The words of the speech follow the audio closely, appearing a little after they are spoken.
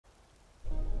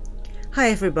Hi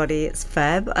everybody, it's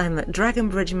Feb. I'm at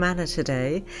Dragonbridge Manor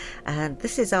today, and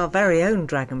this is our very own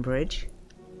Dragonbridge.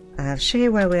 I'll show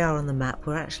you where we are on the map.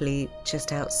 We're actually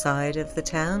just outside of the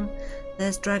town.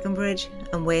 There's Dragonbridge,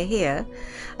 and we're here.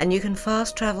 And you can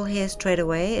fast travel here straight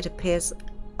away. It appears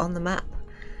on the map.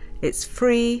 It's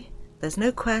free. There's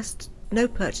no quest, no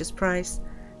purchase price.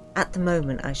 At the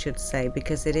moment, I should say,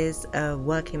 because it is a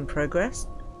work in progress.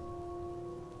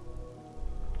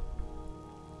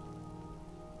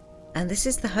 And this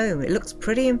is the home. It looks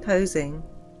pretty imposing.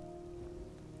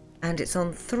 And it's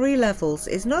on 3 levels.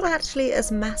 It's not actually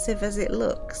as massive as it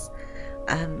looks.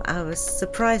 I was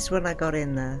surprised when I got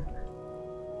in there.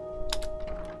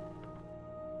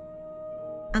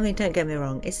 I mean, don't get me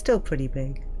wrong, it's still pretty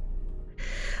big.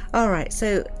 Alright,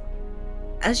 so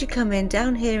as you come in,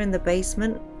 down here in the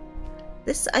basement,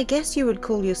 this I guess you would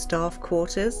call your staff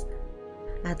quarters.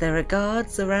 There are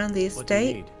guards around the estate. What do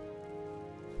you need?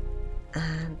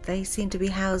 And they seem to be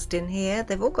housed in here.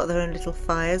 They've all got their own little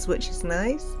fires, which is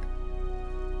nice.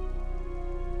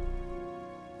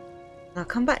 I'll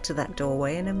come back to that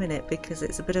doorway in a minute because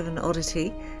it's a bit of an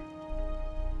oddity.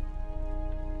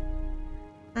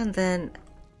 And then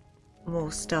more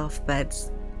staff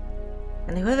beds.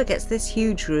 And whoever gets this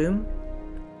huge room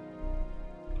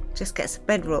just gets a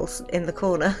bedroll in the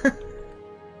corner.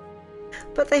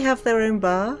 But they have their own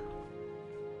bar.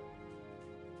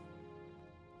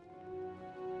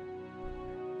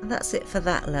 And that's it for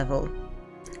that level.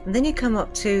 And then you come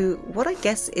up to what I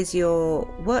guess is your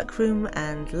workroom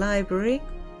and library.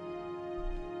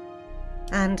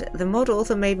 And the model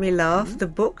that made me laugh, the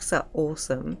books are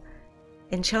awesome.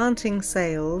 Enchanting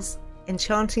Sails,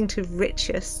 Enchanting to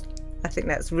Riches, I think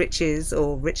that's riches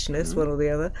or richness, one or the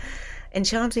other.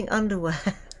 Enchanting Underwear.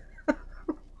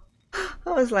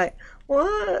 I was like,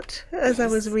 what? As I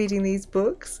was reading these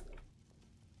books.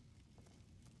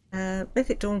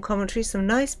 Mythic Dawn Commentary, some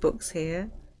nice books here.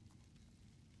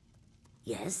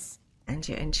 Yes. And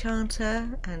your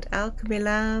Enchanter and Alchemy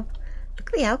Lab.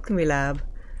 Look at the Alchemy Lab.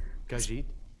 Gajit?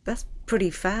 That's pretty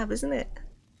fab, isn't it?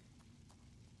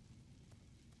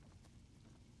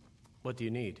 What do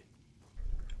you need?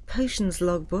 Potions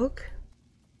logbook.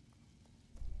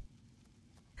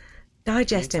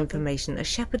 Digest information, a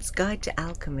shepherd's guide to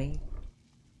alchemy.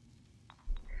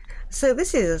 So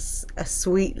this is a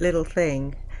sweet little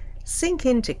thing. Sink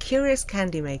into curious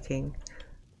candy making.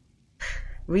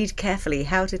 Read carefully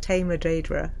how to tame a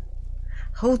Daedra.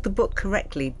 Hold the book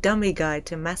correctly, dummy guide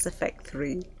to Mass Effect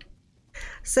 3.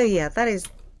 So yeah, that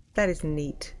is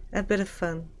neat. A bit of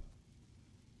fun.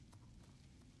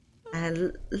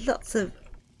 And lots of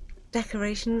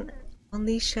decoration on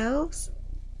these shelves.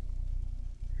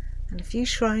 And a few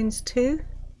shrines too.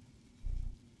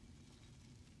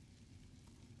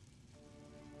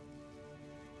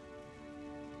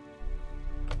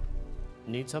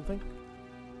 Need something?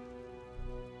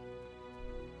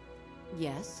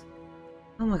 Yes.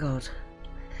 Oh my god.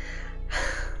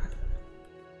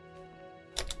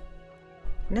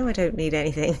 No, I don't need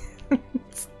anything.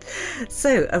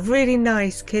 So, a really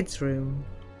nice kids' room.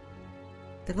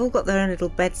 They've all got their own little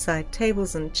bedside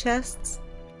tables and chests.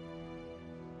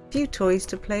 A few toys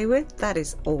to play with. That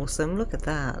is awesome. Look at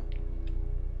that.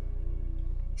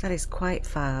 That is quite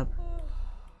fab.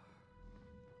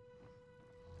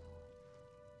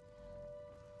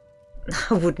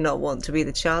 I would not want to be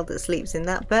the child that sleeps in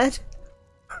that bed.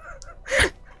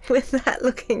 With that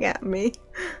looking at me.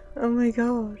 Oh my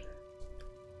god.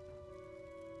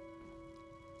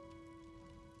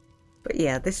 But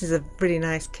yeah, this is a really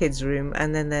nice kids' room,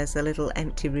 and then there's a little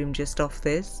empty room just off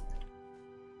this.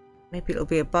 Maybe it'll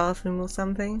be a bathroom or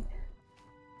something.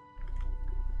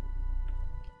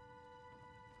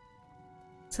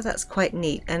 So that's quite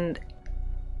neat, and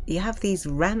you have these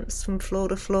ramps from floor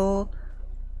to floor.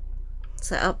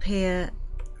 So up here,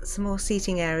 some more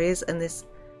seating areas and this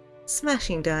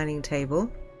smashing dining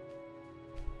table.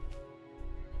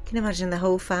 You can imagine the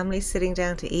whole family sitting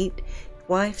down to eat.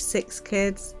 Wife, 6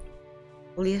 kids,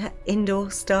 all your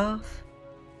indoor staff.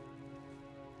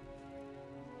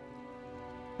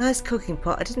 Nice cooking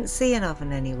pot. I didn't see an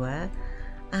oven anywhere.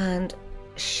 And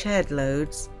shed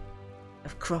loads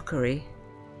of crockery,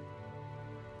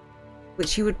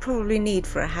 which you would probably need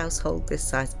for a household this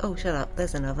size. Oh, shut up,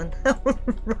 there's an oven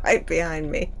right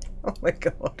behind me. Oh my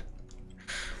god.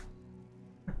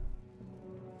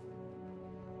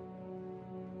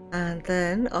 And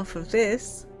then off of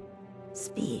this...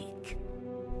 Speak.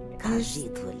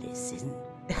 Khajiit will listen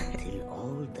until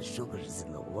all the sugars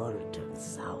in the world turn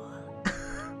sour.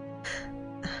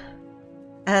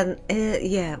 And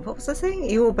yeah, what was I saying?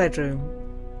 Your bedroom.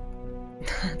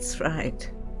 That's right.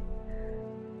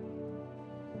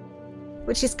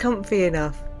 which is comfy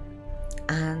enough,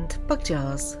 and bug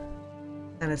jars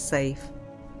and a safe.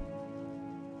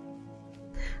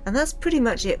 And that's pretty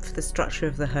much it for the structure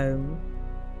of the home.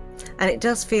 And it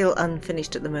does feel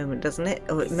unfinished at the moment, doesn't it?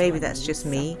 Or maybe that's just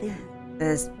me.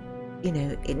 There's, you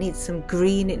know, it needs some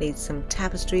green, it needs some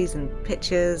tapestries and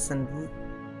pictures and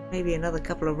maybe another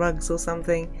couple of rugs or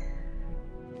something.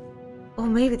 Or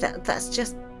maybe that's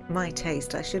just my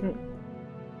taste. I shouldn't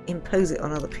impose it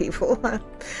on other people.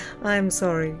 I'm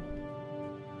sorry.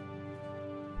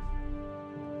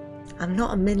 I'm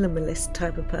not a minimalist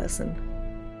type of person.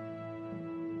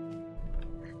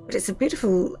 But it's a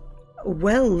beautiful,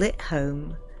 well-lit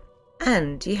home.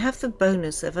 And you have the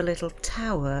bonus of a little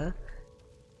tower.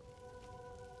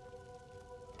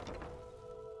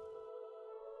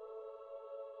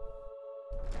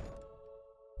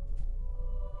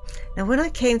 Now when I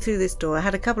came through this door, I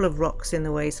had a couple of rocks in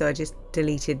the way, so I just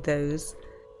deleted those.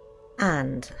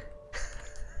 And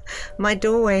my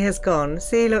doorway has gone.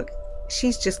 See, look,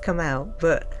 she's just come out,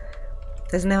 but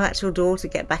there's no actual door to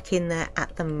get back in there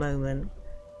at the moment.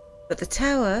 But the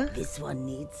tower... This one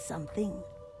needs something.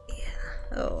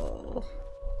 Yeah. Oh.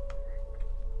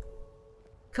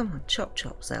 Come on, chop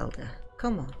chop, Zelda.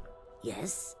 Come on.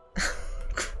 Yes?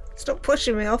 Stop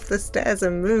pushing me off the stairs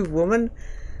and move, woman.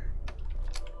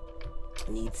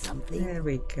 Need something. There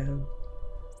we go.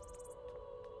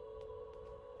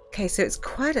 Okay, so it's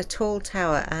quite a tall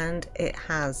tower and it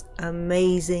has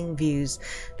amazing views.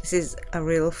 This is a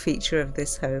real feature of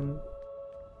this home.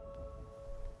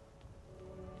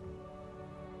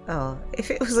 Oh,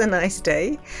 if it was a nice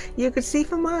day, you could see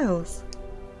for miles.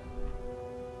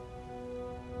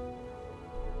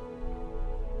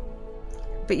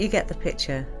 But you get the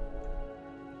picture.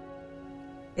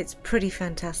 It's pretty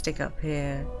fantastic up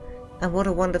here. And what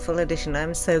a wonderful addition.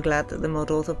 I'm so glad that the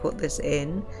mod author put this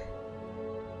in.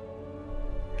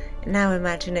 Now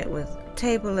imagine it with a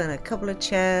table and a couple of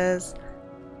chairs.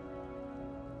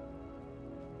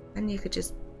 And you could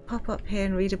just pop up here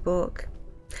and read a book.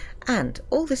 And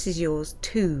all this is yours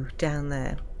too down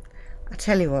there. I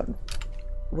tell you what,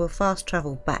 we'll fast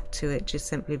travel back to it just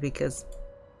simply because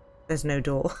there's no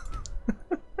door.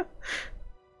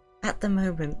 At the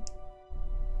moment.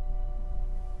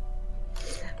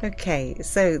 Okay,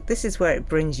 so this is where it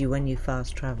brings you when you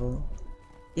fast travel.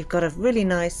 You've got a really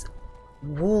nice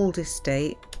walled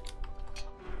estate.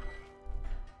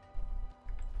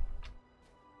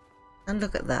 And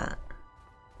look at that.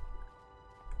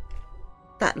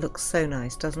 That looks so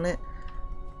nice, doesn't it?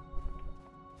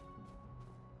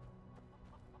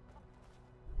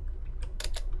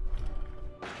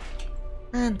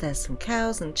 And there's some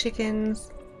cows and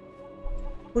chickens,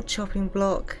 wood chopping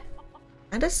block,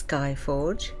 and a sky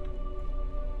forge,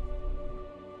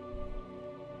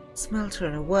 smelter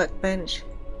and a workbench,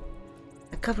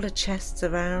 a couple of chests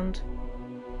around.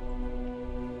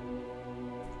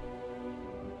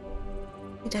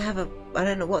 Need to have a, I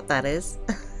don't know what that is,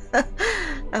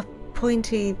 a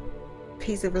pointy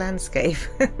piece of landscape,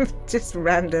 just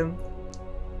random.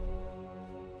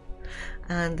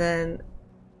 And then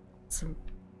some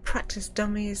practice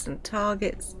dummies and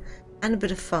targets, and a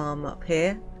bit of farm up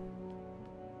here.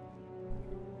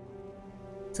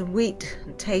 Some wheat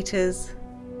and taters,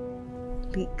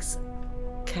 leeks,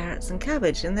 carrots and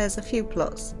cabbage, and there's a few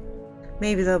plots.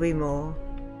 Maybe there'll be more.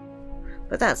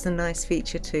 But that's a nice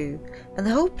feature too. And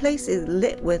the whole place is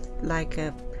lit with like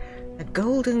a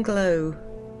golden glow.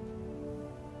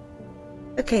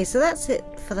 Okay, so that's it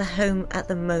for the home at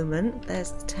the moment.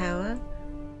 There's the tower.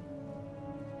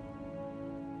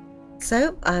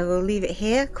 So I will leave it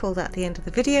here, call that the end of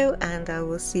the video, and I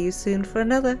will see you soon for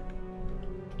another.